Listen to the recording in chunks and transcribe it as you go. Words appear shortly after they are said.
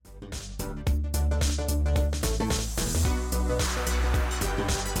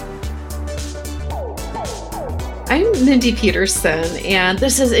I'm Mindy Peterson, and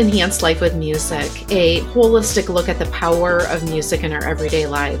this is Enhanced Life with Music, a holistic look at the power of music in our everyday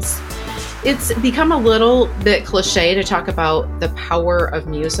lives. It's become a little bit cliche to talk about the power of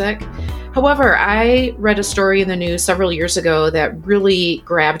music. However, I read a story in the news several years ago that really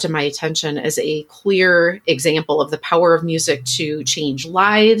grabbed my attention as a clear example of the power of music to change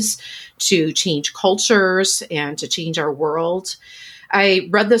lives, to change cultures, and to change our world. I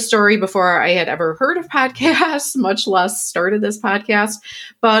read this story before I had ever heard of podcasts, much less started this podcast,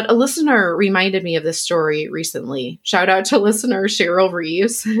 but a listener reminded me of this story recently. Shout out to listener Cheryl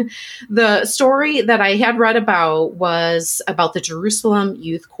Reeves. The story that I had read about was about the Jerusalem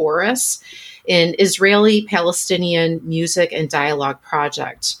Youth Chorus, an Israeli-Palestinian music and dialogue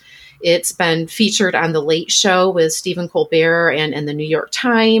project. It's been featured on The Late Show with Stephen Colbert and in the New York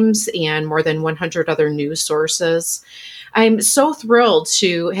Times and more than 100 other news sources. I'm so thrilled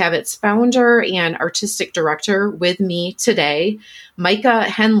to have its founder and artistic director with me today. Micah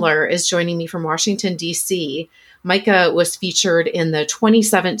Hendler is joining me from Washington, D.C. Micah was featured in the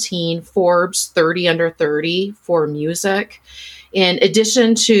 2017 Forbes 30 Under 30 for music. In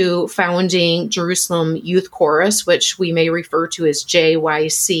addition to founding Jerusalem Youth Chorus, which we may refer to as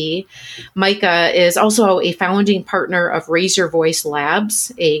JYC, Micah is also a founding partner of Raise Your Voice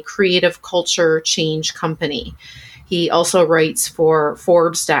Labs, a creative culture change company. He also writes for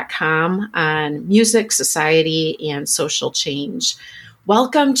Forbes.com on music, society, and social change.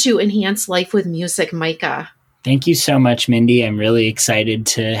 Welcome to Enhance Life with Music, Micah. Thank you so much, Mindy. I'm really excited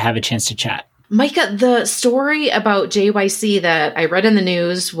to have a chance to chat. Micah, the story about JYC that I read in the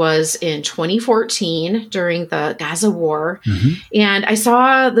news was in 2014 during the Gaza war. And I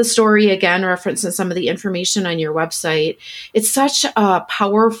saw the story again referenced in some of the information on your website. It's such a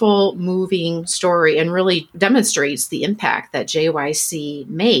powerful, moving story and really demonstrates the impact that JYC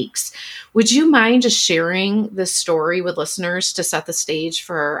makes. Would you mind just sharing this story with listeners to set the stage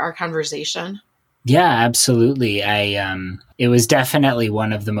for our conversation? Yeah, absolutely. It was definitely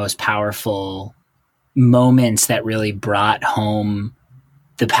one of the most powerful moments that really brought home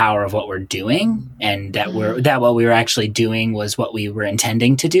the power of what we're doing, and that what we were actually doing was what we were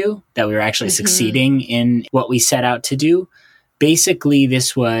intending to do, that we were actually succeeding in what we set out to do. Basically,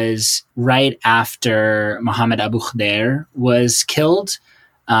 this was right after Mohammed Abu Khdeir was killed.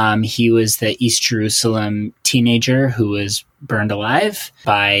 He was the East Jerusalem teenager who was burned alive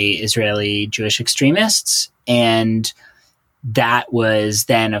by Israeli Jewish extremists. And that was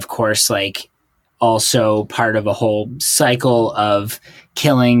then, of course, also part of a whole cycle of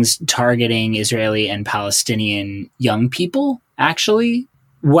killings targeting Israeli and Palestinian young people, actually.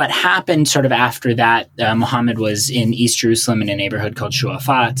 What happened sort of after that, Mohammed was in East Jerusalem in a neighborhood called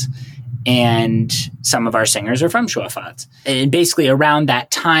Shuafat, and some of our singers are from Shuafat. And basically around that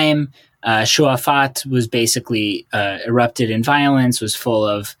time, Shuafat was basically erupted in violence, was full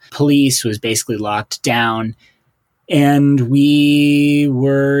of police, was basically locked down. And we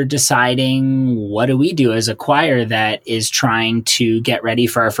were deciding, what do we do as a choir that is trying to get ready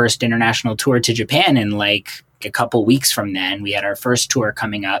for our first international tour to Japan in a couple weeks from then? We had our first tour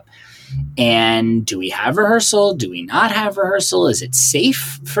coming up. And do we have rehearsal? Do we not have rehearsal? Is it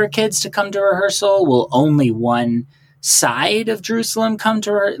safe for kids to come to rehearsal? Will only one side of Jerusalem come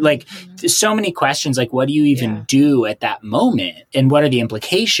to there's so many questions. What do you even do at that moment? And what are the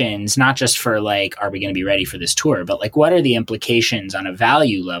implications, not just for are we going to be ready for this tour, but what are the implications on a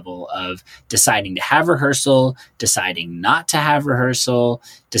value level of deciding to have rehearsal, deciding not to have rehearsal,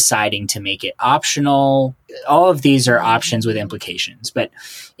 deciding to make it optional? All of these are options with implications. But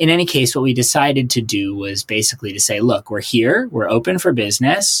in any case, what we decided to do was basically to say, look, we're here, we're open for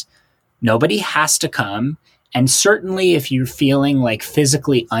business. Nobody has to come. And certainly if you're feeling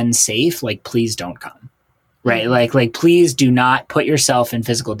physically unsafe, please don't come, right? Please do not put yourself in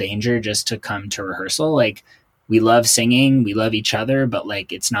physical danger just to come to rehearsal. We love singing, we love each other, but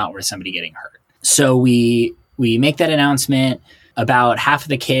it's not worth somebody getting hurt. So we make that announcement. About half of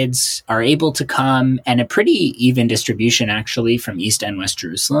the kids are able to come, and a pretty even distribution actually from East and West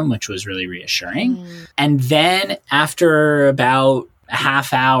Jerusalem, which was really reassuring. And then after about a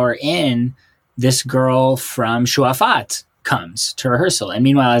half hour in, this girl from Shuafat comes to rehearsal. And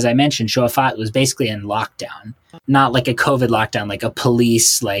meanwhile, as I mentioned, Shuafat was basically in lockdown, not like a COVID lockdown, like a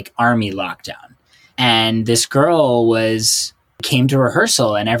police, army lockdown. And this girl came to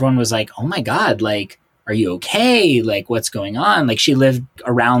rehearsal, and everyone was like, oh my God, are you okay? What's going on? She lived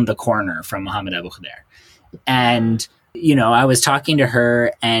around the corner from Mohammed Abu Khdeir. And, I was talking to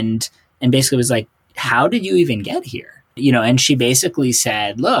her and basically was like, how did you even get here? And she basically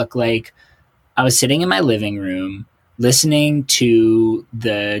said, look, I was sitting in my living room. listening to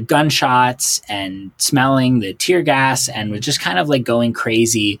the gunshots and smelling the tear gas and was just kind of like going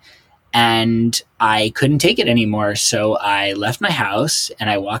crazy. And I couldn't take it anymore. So I left my house and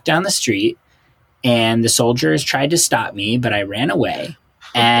I walked down the street, and the soldiers tried to stop me, but I ran away.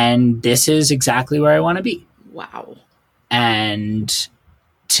 And this is exactly where I want to be. Wow. And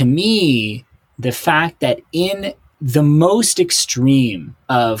to me, the fact that in the most extreme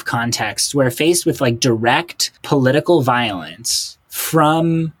of contexts, where faced with like direct political violence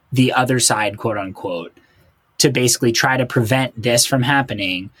from the other side, quote unquote, to basically try to prevent this from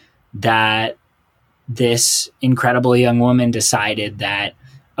happening, that this incredible young woman decided that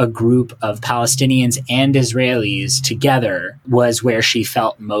a group of Palestinians and Israelis together was where she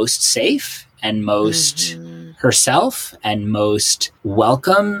felt most safe and most herself and most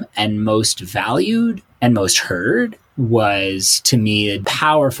welcome and most valued and most heard, was to me a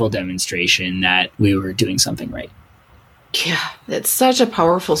powerful demonstration that we were doing something right. Yeah, it's such a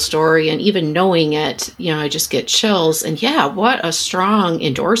powerful story. And even knowing it, I just get chills. And yeah, what a strong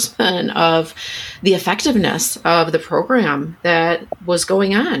endorsement of the effectiveness of the program that was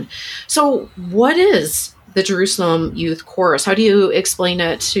going on. So what is the Jerusalem Youth Chorus? How do you explain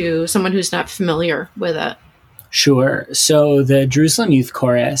it to someone who's not familiar with it? Sure. So the Jerusalem Youth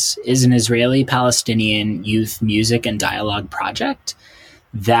Chorus is an Israeli-Palestinian youth music and dialogue project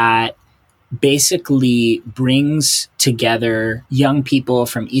that basically brings together young people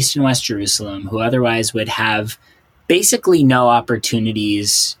from East and West Jerusalem who otherwise would have basically no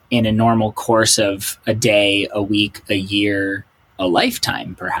opportunities in a normal course of a day, a week, a year, a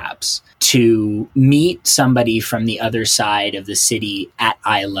lifetime, perhaps, to meet somebody from the other side of the city at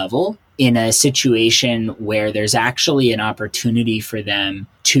eye level in a situation where there's actually an opportunity for them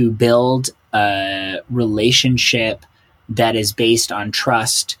to build a relationship that is based on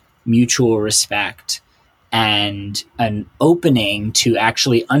trust, mutual respect, and an opening to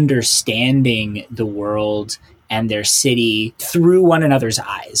actually understanding the world and their city through one another's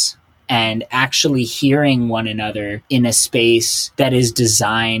eyes, and actually hearing one another in a space that is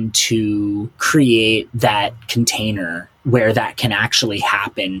designed to create that container where that can actually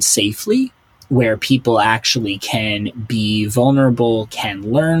happen safely, where people actually can be vulnerable, can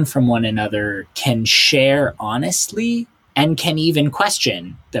learn from one another, can share honestly, and can even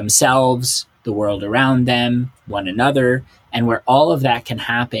question themselves, the world around them, one another, and where all of that can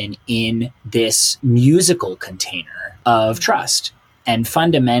happen in this musical container of trust. And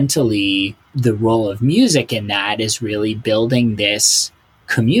fundamentally, the role of music in that is really building this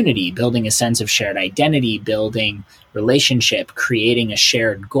community, building a sense of shared identity, building relationship, creating a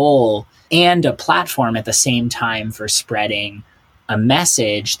shared goal, and a platform at the same time for spreading a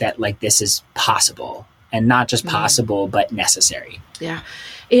message that like this is possible, and not just possible, but necessary. Yeah.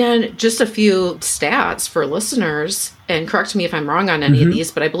 And just a few stats for listeners, and correct me if I'm wrong on any of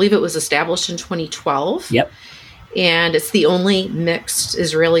these, but I believe it was established in 2012. Yep. And it's the only mixed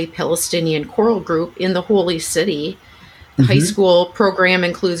Israeli-Palestinian choral group in the Holy City. The high school program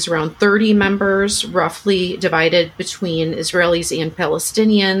includes around 30 members, roughly divided between Israelis and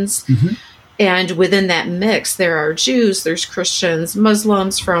Palestinians. And within that mix, there are Jews, there's Christians,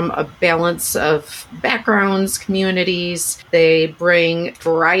 Muslims from a balance of backgrounds, communities. They bring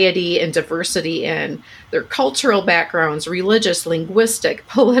variety and diversity in their cultural backgrounds, religious, linguistic,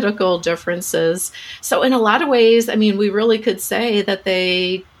 political differences. So in a lot of ways, I mean, we really could say that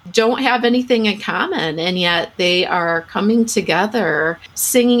they don't have anything in common, and yet they are coming together,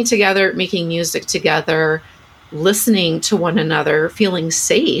 singing together, making music together, listening to one another, feeling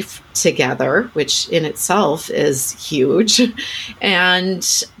safe together, which in itself is huge, and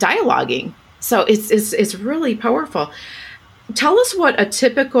dialoguing. So it's really powerful. Tell us what a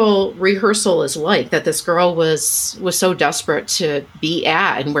typical rehearsal is like that this girl was so desperate to be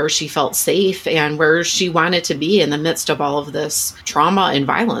at, and where she felt safe and where she wanted to be in the midst of all of this trauma and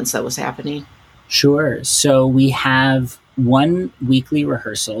violence that was happening. Sure. So we have one weekly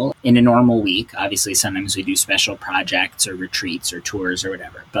rehearsal in a normal week. Obviously, sometimes we do special projects or retreats or tours or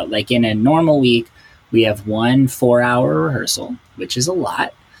whatever. But like in a normal week, we have 1 4-hour rehearsal, which is a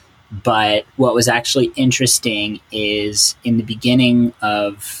lot. But what was actually interesting is in the beginning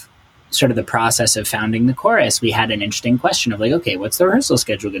of sort of the process of founding the chorus, we had an interesting question of like, okay, what's the rehearsal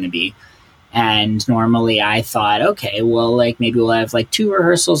schedule going to be? And normally I thought, okay, well, like maybe we'll have like 2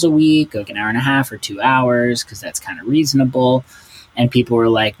 rehearsals a week, like an hour and a half or 2 hours, because that's kind of reasonable. And people were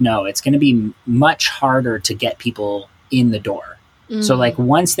like, no, it's going to be much harder to get people in the door. So like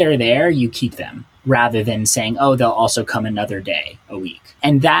once they're there, you keep them, rather than saying, oh, they'll also come another day a week.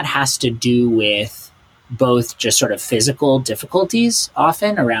 And that has to do with both just sort of physical difficulties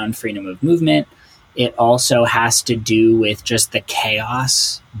often around freedom of movement, It also has to do with just the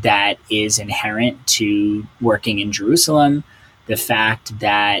chaos that is inherent to working in Jerusalem, the fact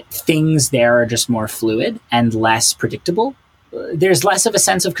that things there are just more fluid and less predictable. There's less of a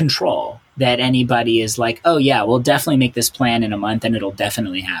sense of control that anybody is like, oh yeah, we'll definitely make this plan in a month and it'll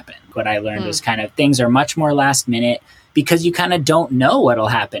definitely happen. What I learned was kind of things are much more last minute because you kind of don't know what'll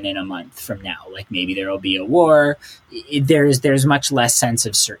happen in a month from now. Like maybe there'll be a war. There's much less sense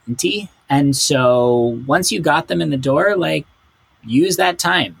of certainty. And so once you got them in the door, like use that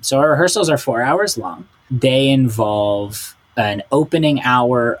time. So our rehearsals are 4 hours long. They involve an opening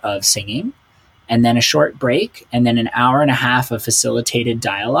hour of singing and then a short break and then an hour and a half of facilitated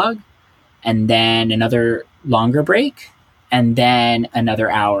dialogue and then another longer break and then another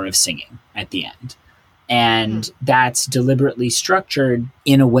hour of singing at the end. And that's deliberately structured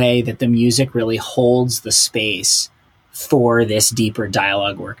in a way that the music really holds the space for this deeper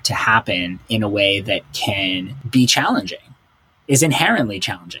dialogue work to happen in a way that can be challenging, is inherently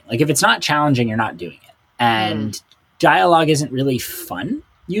challenging. Like if it's not challenging, you're not doing it. And dialogue isn't really fun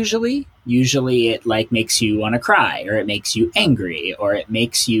usually. Usually it like makes you want to cry, or it makes you angry, or it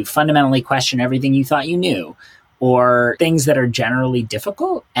makes you fundamentally question everything you thought you knew, or things that are generally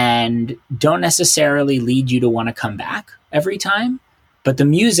difficult and don't necessarily lead you to want to come back every time, but the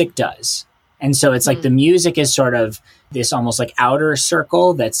music does. And so it's like the music is sort of this almost like outer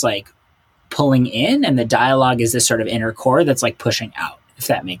circle that's like pulling in, and the dialogue is this sort of inner core that's like pushing out, if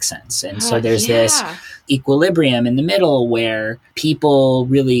that makes sense. And so there's this equilibrium in the middle where people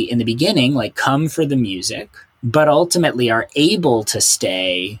really in the beginning like come for the music, but ultimately are able to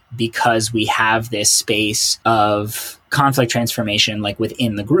stay because we have this space of conflict transformation like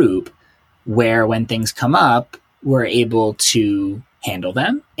within the group, where when things come up, we're able to handle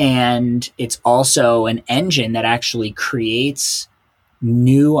them. And it's also an engine that actually creates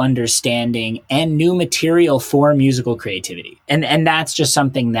new understanding and new material for musical creativity. And that's just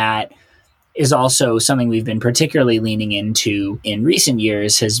something that is also something we've been particularly leaning into in recent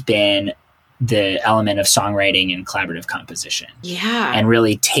years, has been the element of songwriting and collaborative composition. Yeah. And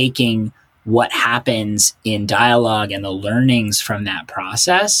really taking what happens in dialogue and the learnings from that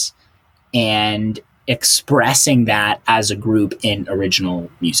process and expressing that as a group in original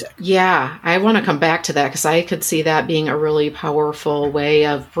music. Yeah, I want to come back to that because I could see that being a really powerful way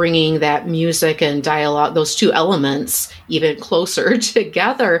of bringing that music and dialogue, those two elements, even closer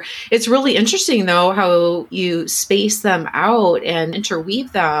together. It's really interesting, though, how you space them out and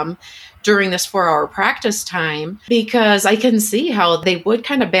interweave them during this 4-hour practice time, because I can see how they would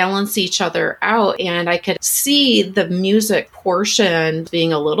kind of balance each other out. And I could see the music portion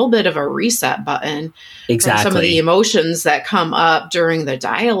being a little bit of a reset button. Exactly. Some of the emotions that come up during the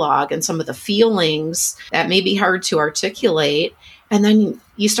dialogue and some of the feelings that may be hard to articulate. And then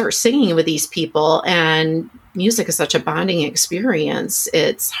you start singing with these people, and music is such a bonding experience.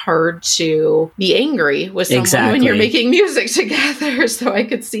 It's hard to be angry with someone when you're making music together. So I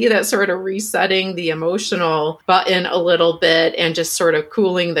could see that sort of resetting the emotional button a little bit and just sort of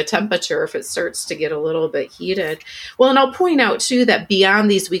cooling the temperature if it starts to get a little bit heated. Well, and I'll point out too that beyond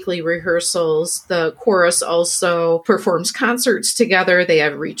these weekly rehearsals, the chorus also performs concerts together. They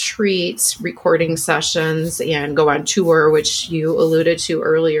have retreats, recording sessions, and go on tour, which you alluded to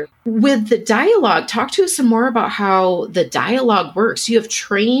earlier. With the dialogue, talk to us some more about how the dialogue works. You have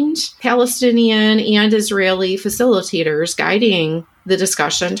trained Palestinian and Israeli facilitators guiding the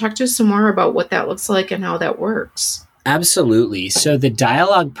discussion. Talk to us some more about what that looks like and how that works. Absolutely. So the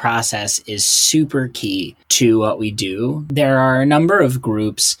dialogue process is super key to what we do. There are a number of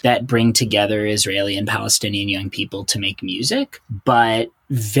groups that bring together Israeli and Palestinian young people to make music, but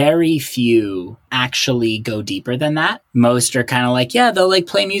very few actually go deeper than that. Most are kind of like, yeah, they'll like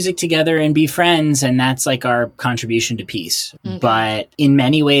play music together and be friends, and that's like our contribution to peace. Mm-hmm. But in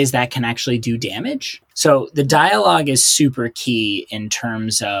many ways that can actually do damage. So the dialogue is super key in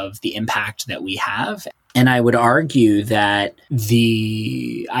terms of the impact that we have. And I would argue that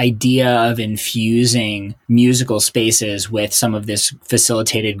the idea of infusing musical spaces with some of this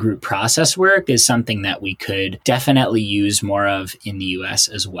facilitated group process work is something that we could definitely use more of in the US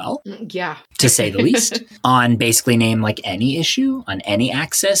as well. Yeah. To say the least, on basically name like any issue, on any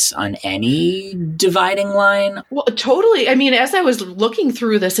axis, on any dividing line. Well, totally. I mean, as I was looking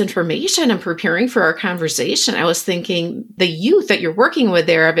through this information and preparing for our conversation, I was thinking the youth that you're working with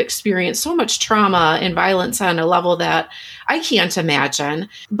there have experienced so much trauma and violence on a level that I can't imagine.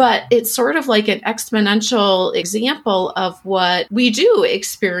 But it's sort of like an exponential example of what we do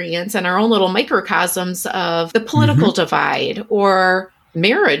experience in our own little microcosms of the political divide or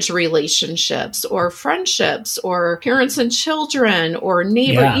marriage relationships or friendships or parents and children or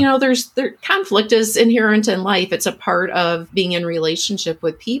neighbor. Conflict is inherent in life. It's a part of being in relationship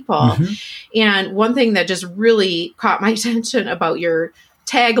with people. Mm-hmm. And one thing that just really caught my attention about your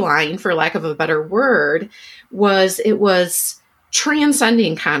tagline, for lack of a better word, was it was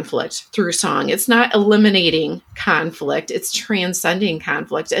transcending conflict through song. It's not eliminating conflict, it's transcending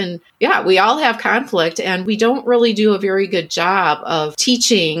conflict. And yeah, we all have conflict, and we don't really do a very good job of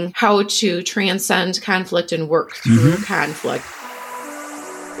teaching how to transcend conflict and work through conflict.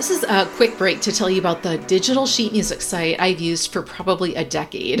 This is a quick break to tell you about the digital sheet music site I've used for probably a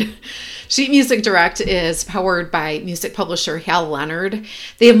decade. Sheet Music Direct is powered by music publisher Hal Leonard.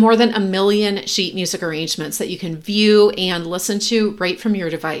 They have more than 1 million sheet music arrangements that you can view and listen to right from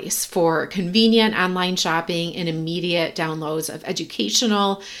your device for convenient online shopping and immediate downloads of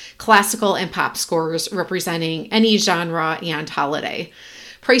educational, classical, and pop scores representing any genre and holiday.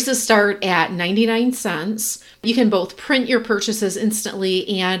 Prices start at 99 cents. You can both print your purchases instantly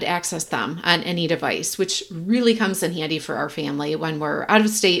and access them on any device, which really comes in handy for our family when we're out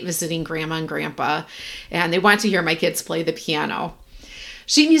of state visiting grandma and grandpa, and they want to hear my kids play the piano.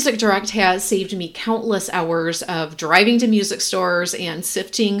 Sheet Music Direct has saved me countless hours of driving to music stores and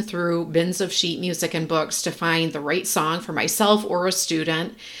sifting through bins of sheet music and books to find the right song for myself or a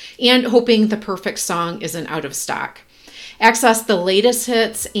student, and hoping the perfect song isn't out of stock. Access the latest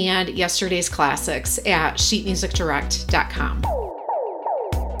hits and yesterday's classics at sheetmusicdirect.com.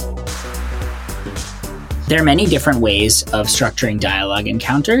 There are many different ways of structuring dialogue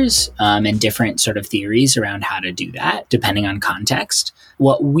encounters and different sort of theories around how to do that, depending on context.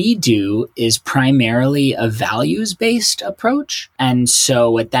 What we do is primarily a values-based approach. And so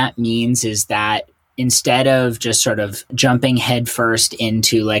what that means is that instead of just sort of jumping headfirst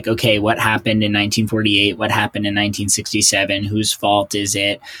into like, okay, what happened in 1948? What happened in 1967? Whose fault is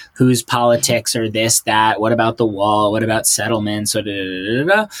it? Whose politics are this, that? What about the wall? What about settlements?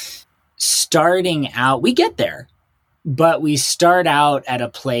 Starting out, we get there, but we start out at a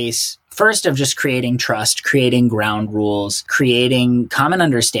place first of just creating trust, creating ground rules, creating common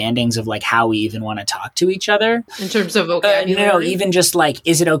understandings of like how we even want to talk to each other. In terms of vocabulary? Even just like,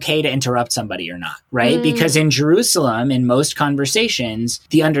 is it okay to interrupt somebody or not, right? Because in Jerusalem, in most conversations,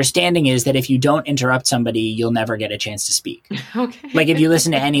 the understanding is that if you don't interrupt somebody, you'll never get a chance to speak. Okay. Like if you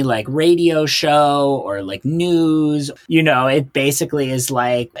listen to any like radio show or like news, it basically is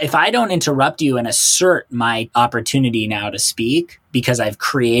like, if I don't interrupt you and assert my opportunity now to speak, because I've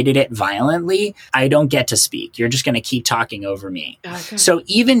created it violently, I don't get to speak. You're just going to keep talking over me. Okay. So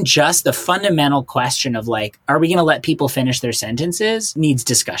even just the fundamental question of like, are we going to let people finish their sentences needs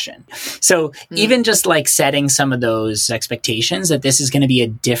discussion. So even just like setting some of those expectations that this is going to be a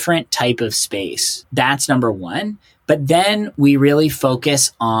different type of space, that's number one. But then we really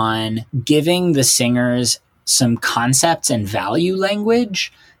focus on giving the singers some concepts and value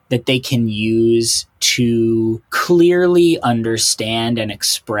language that they can use to clearly understand and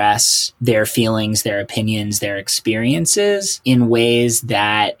express their feelings, their opinions, their experiences in ways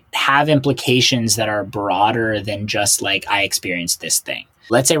that have implications that are broader than just like, I experienced this thing.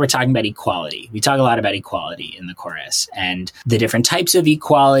 Let's say we're talking about equality. We talk a lot about equality in the chorus and the different types of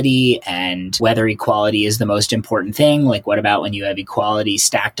equality and whether equality is the most important thing. Like, what about when you have equality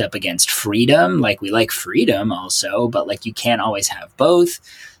stacked up against freedom? Like, we like freedom also, but like you can't always have both.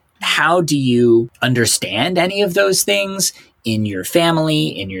 How do you understand any of those things in your family,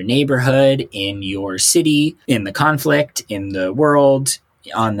 in your neighborhood, in your city, in the conflict, in the world,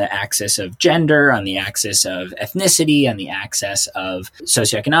 on the axis of gender, on the axis of ethnicity, on the axis of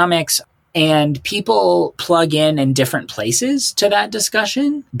socioeconomics? And people plug in different places to that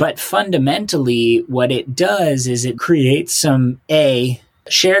discussion. But fundamentally, what it does is it creates some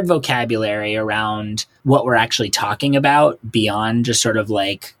shared vocabulary around what we're actually talking about beyond just sort of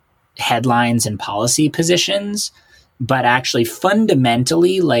like headlines and policy positions, but actually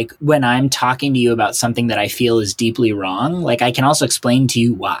fundamentally, like when I'm talking to you about something that I feel is deeply wrong, like I can also explain to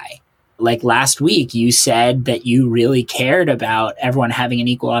you why. Like last week, you said that you really cared about everyone having an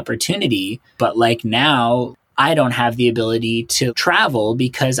equal opportunity, but like now I don't have the ability to travel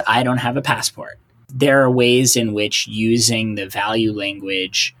because I don't have a passport. There are ways in which using the value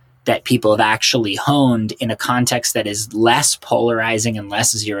language that people have actually honed in a context that is less polarizing and less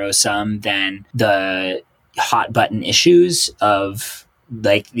zero-sum than the hot button issues of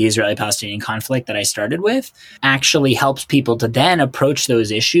like the Israeli-Palestinian conflict that I started with, actually helps people to then approach those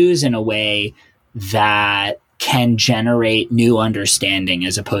issues in a way that can generate new understanding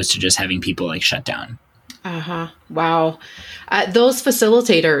as opposed to just having people like shut down. Uh-huh. Wow. Those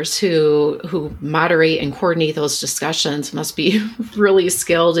facilitators who moderate and coordinate those discussions must be really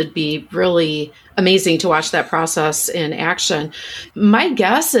skilled. It'd be really amazing to watch that process in action. My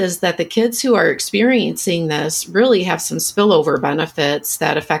guess is that the kids who are experiencing this really have some spillover benefits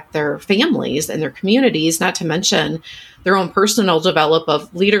that affect their families and their communities, not to mention their own personal develop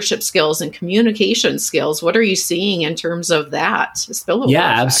of leadership skills and communication skills. What are you seeing in terms of that spillover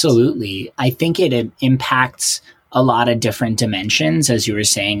Yeah, effect? absolutely. I think it impacts a lot of different dimensions, as you were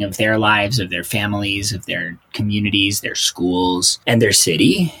saying, of their lives, of their families, of their communities, their schools, and their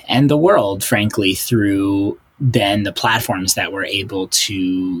city, and the world, frankly, through then the platforms that we're able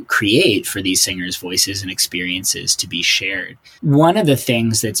to create for these singers' voices and experiences to be shared. One of the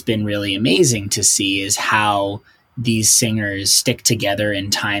things that's been really amazing to see is how these singers stick together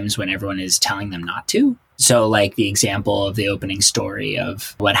in times when everyone is telling them not to. So like the example of the opening story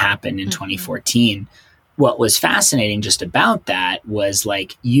of what happened in 2014, what was fascinating just about that was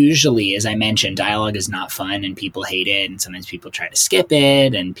like, usually, as I mentioned, dialogue is not fun and people hate it. And sometimes people try to skip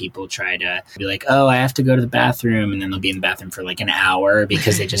it and people try to be like, oh, I have to go to the bathroom. And then they'll be in the bathroom for like an hour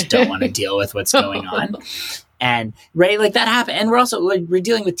because they just don't want to deal with what's going on. And right, like that happened. And we're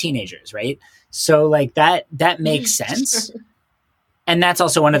dealing with teenagers, right? So like that makes sense. And that's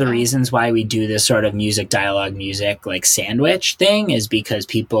also one of the reasons why we do this sort of music, dialogue, music, like sandwich thing, is because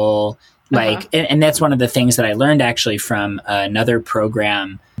people like, and that's one of the things that I learned actually from another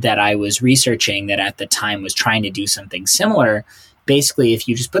program that I was researching that at the time was trying to do something similar. Basically, if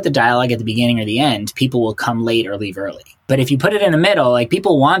you just put the dialogue at the beginning or the end, people will come late or leave early. But if you put it in the middle, like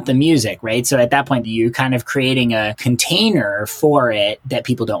people want the music, right? So at that point, you're kind of creating a container for it that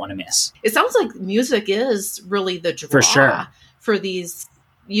people don't want to miss. It sounds like music is really the draw For sure. For these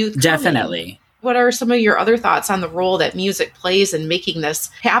youth. Definitely. Coming. What are some of your other thoughts on the role that music plays in making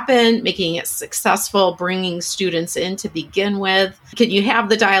this happen, making it successful, bringing students in to begin with? Can you have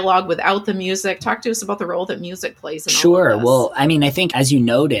the dialogue without the music? Talk to us about the role that music plays in all of this. Well, I mean, I think as you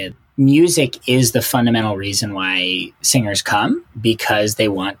noted, music is the fundamental reason why singers come, because they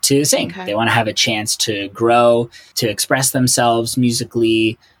want to sing. Okay. They want to have a chance to grow, to express themselves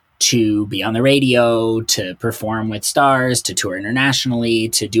musically, to be on the radio, to perform with stars, to tour internationally,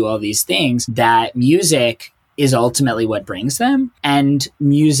 to do all these things. That music is ultimately what brings them. And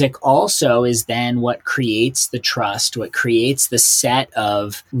music also is then what creates the trust, what creates the set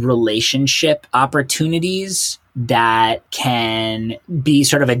of relationship opportunities that can be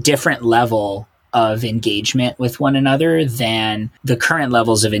sort of a different level of engagement with one another than the current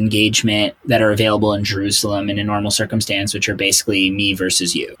levels of engagement that are available in Jerusalem in a normal circumstance, which are basically me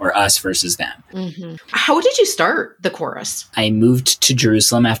versus you or us versus them. Mm-hmm. How did you start the chorus? I moved to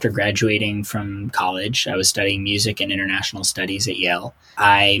Jerusalem after graduating from college. I was studying music and international studies at Yale.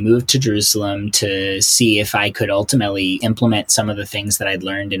 I moved to Jerusalem to see if I could ultimately implement some of the things that I'd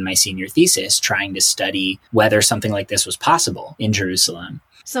learned in my senior thesis, trying to study whether something like this was possible in Jerusalem.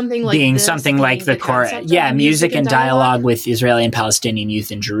 Something like being this, something like the chorus. Yeah, music and dialogue with Israeli and Palestinian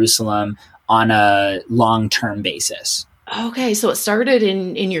youth in Jerusalem on a long-term basis. Okay, so it started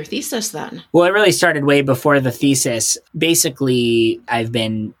in your thesis then. Well, it really started way before the thesis. Basically, I've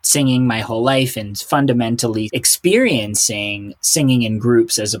been singing my whole life and fundamentally experiencing singing in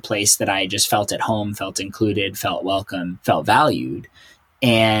groups as a place that I just felt at home, felt included, felt welcome, felt valued.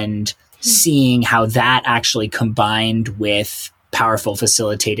 And seeing how that actually combined with powerful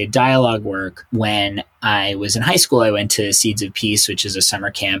facilitated dialogue work. When I was in high school, I went to Seeds of Peace, which is a summer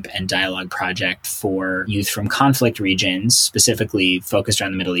camp and dialogue project for youth from conflict regions, specifically focused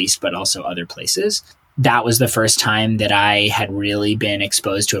around the Middle East, but also other places. That was the first time that I had really been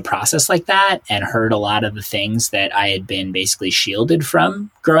exposed to a process like that and heard a lot of the things that I had been basically shielded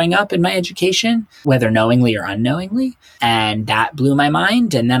from growing up in my education, whether knowingly or unknowingly. And that blew my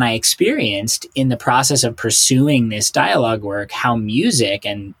mind. And then I experienced in the process of pursuing this dialogue work, how music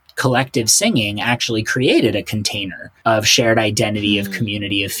and collective singing actually created a container of shared identity, of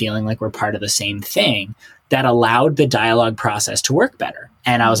community, of feeling like we're part of the same thing that allowed the dialogue process to work better.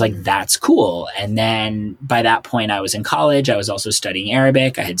 And I was like, that's cool. And then by that point, I was in college. I was also studying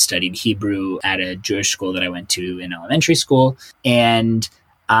Arabic. I had studied Hebrew at a Jewish school that I went to in elementary school. And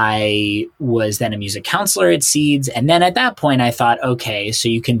I was then a music counselor at Seeds. And then at that point, I thought, okay, so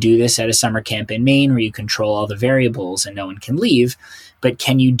you can do this at a summer camp in Maine where you control all the variables and no one can leave. But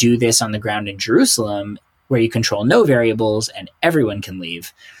can you do this on the ground in Jerusalem where you control no variables and everyone can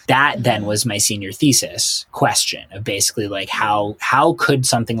leave. That then was my senior thesis question of basically like, how could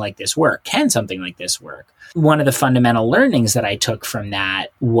something like this work? Can something like this work? One of the fundamental learnings that I took from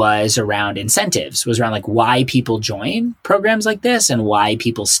that was around incentives, was around like why people join programs like this and why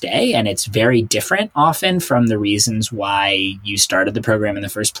people stay. And it's very different often from the reasons why you started the program in the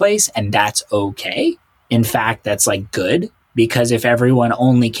first place. And that's okay. In fact, that's like good, because if everyone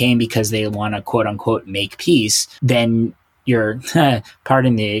only came because they want to quote unquote make peace, then you're,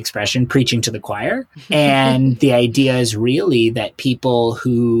 pardon the expression, preaching to the choir. And the idea is really that people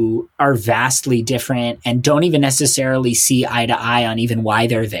who are vastly different and don't even necessarily see eye to eye on even why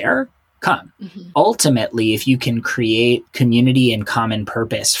they're there, come. Mm-hmm. Ultimately, if you can create community and common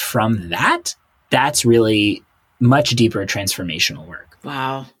purpose from that, that's really much deeper transformational work.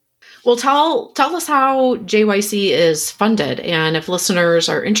 Wow. Well, tell us how JYC is funded, and if listeners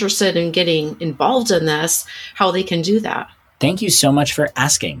are interested in getting involved in this, how they can do that. Thank you so much for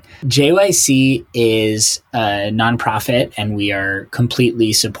asking. JYC is a nonprofit, and we are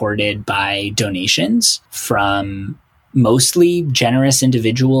completely supported by donations from mostly generous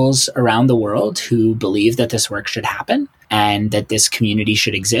individuals around the world who believe that this work should happen and that this community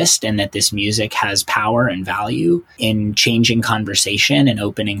should exist and that this music has power and value in changing conversation and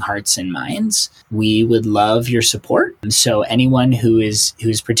opening hearts and minds. We would love your support. So anyone who's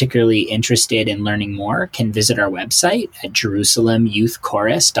particularly interested in learning more can visit our website at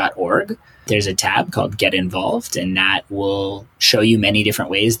jerusalemyouthchorus.org. There's a tab called Get Involved, and that will show you many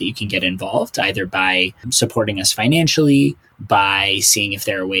different ways that you can get involved, either by supporting us financially, by seeing if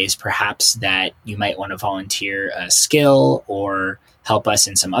there are ways perhaps that you might want to volunteer a skill or help us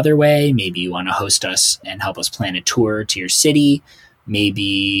in some other way. Maybe you want to host us and help us plan a tour to your city.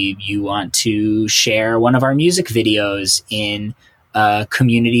 Maybe you want to share one of our music videos in a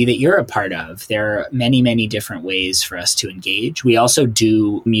community that you're a part of. There are many, many different ways for us to engage. We also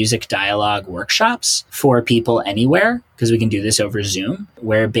do music dialogue workshops for people anywhere, because we can do this over Zoom,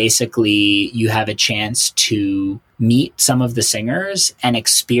 where basically you have a chance to meet some of the singers and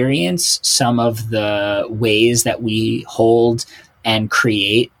experience some of the ways that we hold and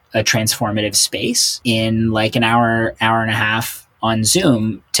create a transformative space in like an hour and a half on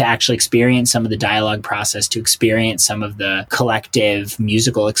Zoom, to actually experience some of the dialogue process, to experience some of the collective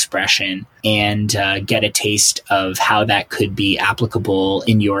musical expression, and get a taste of how that could be applicable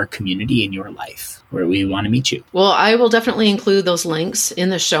in your community, in your life, where we want to meet you. Well, I will definitely include those links in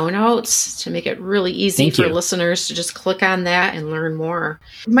the show notes to make it really easy for listeners to just click on that and learn more.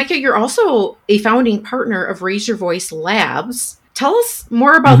 Micah, you're also a founding partner of Raise Your Voice Labs. Tell us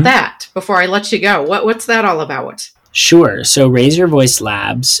more about that before I let you go. What's that all about? Sure. So Raise Your Voice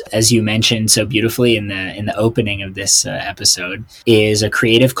Labs, as you mentioned so beautifully in the opening of this episode, is a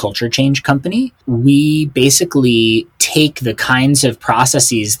creative culture change company. We basically take the kinds of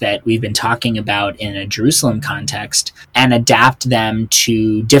processes that we've been talking about in a Jerusalem context and adapt them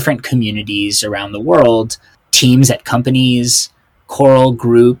to different communities around the world, teams at companies, choral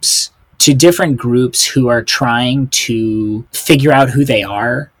groups, to different groups who are trying to figure out who they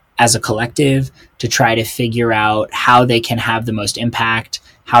are as a collective, to try to figure out how they can have the most impact,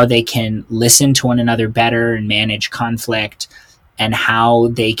 how they can listen to one another better and manage conflict, and how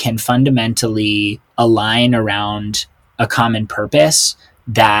they can fundamentally align around a common purpose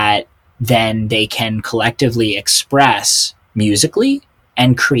that then they can collectively express musically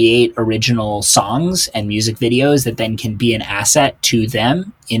and create original songs and music videos that then can be an asset to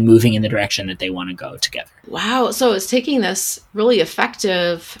them in moving in the direction that they want to go together. Wow. So it's taking this really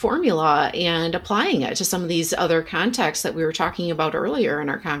effective formula and applying it to some of these other contexts that we were talking about earlier in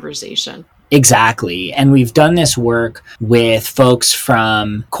our conversation. Exactly. And we've done this work with folks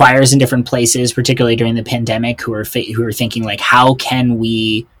from choirs in different places, particularly during the pandemic, who are thinking like, how can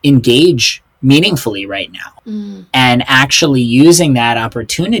we engage meaningfully right now? And actually using that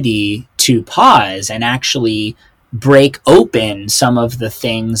opportunity to pause and actually break open some of the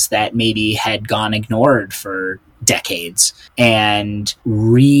things that maybe had gone ignored for decades and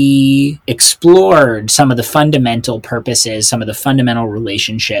re-explored some of the fundamental purposes, some of the fundamental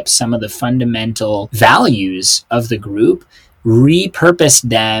relationships, some of the fundamental values of the group, repurposed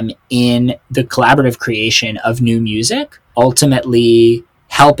them in the collaborative creation of new music, ultimately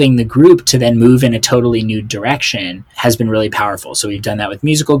helping the group to then move in a totally new direction has been really powerful. So we've done that with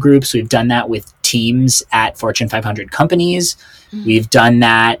musical groups. We've done that with teams at Fortune 500 companies. We've done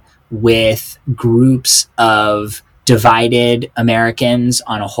that with groups of divided Americans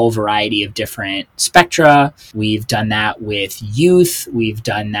on a whole variety of different spectra. We've done that with youth. We've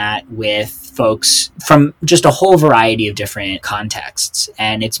done that with folks from just a whole variety of different contexts.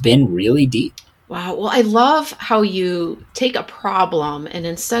 And it's been really deep. Wow. Well, I love how you take a problem and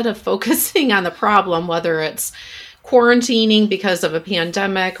instead of focusing on the problem, whether it's quarantining because of a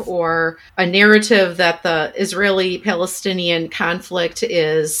pandemic or a narrative that the Israeli-Palestinian conflict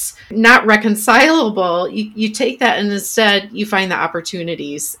is not reconcilable, you take that and instead you find the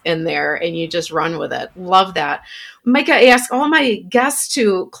opportunities in there and you just run with it. Love that. Micah, I ask all my guests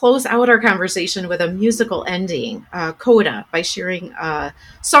to close out our conversation with a musical ending, coda, by sharing a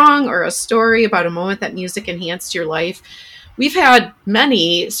song or a story about a moment that music enhanced your life. We've had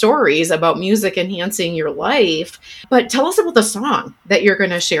many stories about music enhancing your life, but tell us about the song that you're going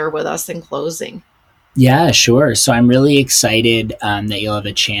to share with us in closing. Yeah, sure. So I'm really excited that you'll have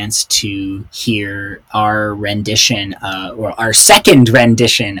a chance to hear our rendition, or our second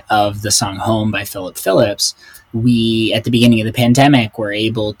rendition of the song Home by Philip Phillips. We, at the beginning of the pandemic, were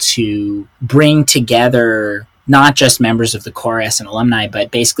able to bring together not just members of the chorus and alumni,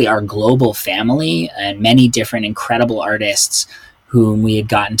 but basically our global family and many different incredible artists whom we had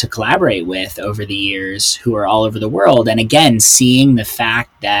gotten to collaborate with over the years, who are all over the world. And again, seeing the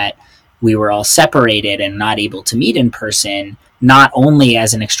fact that we were all separated and not able to meet in person, not only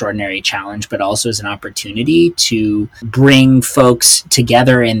as an extraordinary challenge, but also as an opportunity to bring folks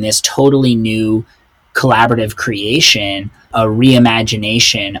together in this totally new collaborative creation, a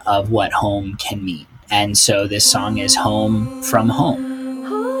reimagination of what home can mean. And so this song is Home from Home.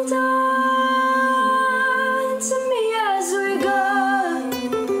 Hold on to me as we go,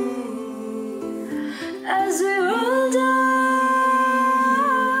 as we roll down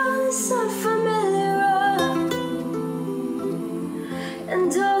this unfamiliar road,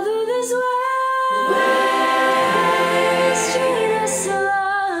 and although this waves treat us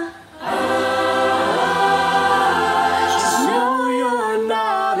alone, just know you're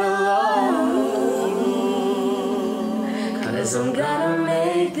not alone, 'cause I'm gonna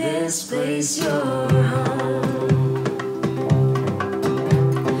make this place your home.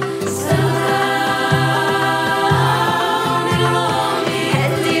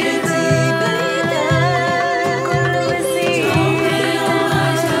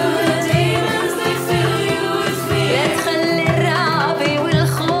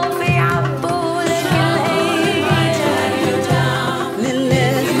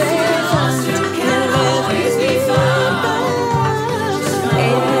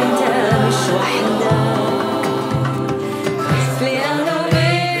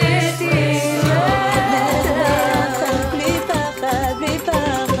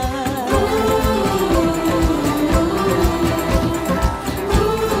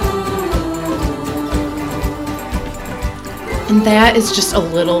 And that is just a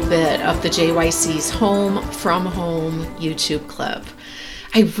little bit of the JYC's Home from Home YouTube clip.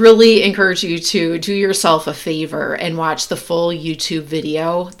 I really encourage you to do yourself a favor and watch the full YouTube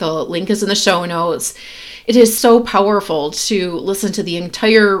video. The link is in the show notes. It is so powerful to listen to the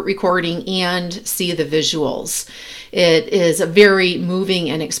entire recording and see the visuals. It is a very moving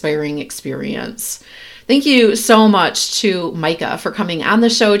and inspiring experience. Thank you so much to Micah for coming on the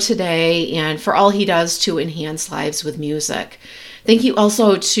show today and for all he does to enhance lives with music. Thank you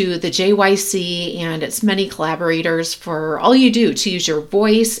also to the JYC and its many collaborators for all you do to use your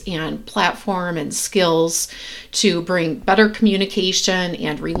voice and platform and skills to bring better communication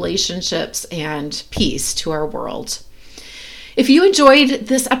and relationships and peace to our world. If you enjoyed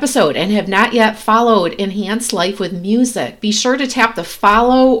this episode and have not yet followed Enhance Life with Music, be sure to tap the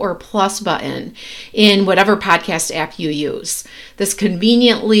follow or plus button in whatever podcast app you use. This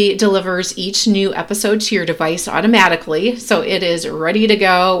conveniently delivers each new episode to your device automatically, so it is ready to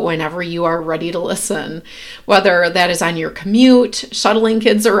go whenever you are ready to listen. Whether that is on your commute, shuttling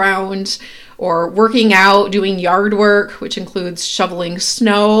kids around, or working out, doing yard work, which includes shoveling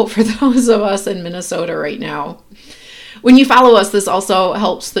snow for those of us in Minnesota right now. When you follow us, this also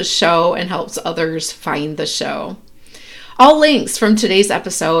helps the show and helps others find the show. All links from today's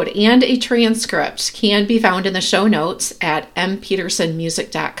episode and a transcript can be found in the show notes at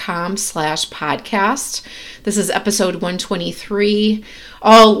mpetersonmusic.com/podcast. This is episode 123.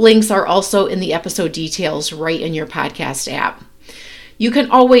 All links are also in the episode details right in your podcast app. You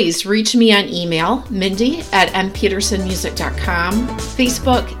can always reach me on email, mindy@mpetersonmusic.com,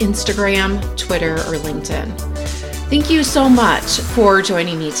 Facebook, Instagram, Twitter, or LinkedIn. Thank you so much for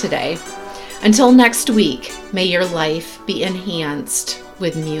joining me today. Until next week, may your life be enhanced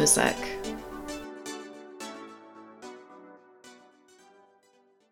with music.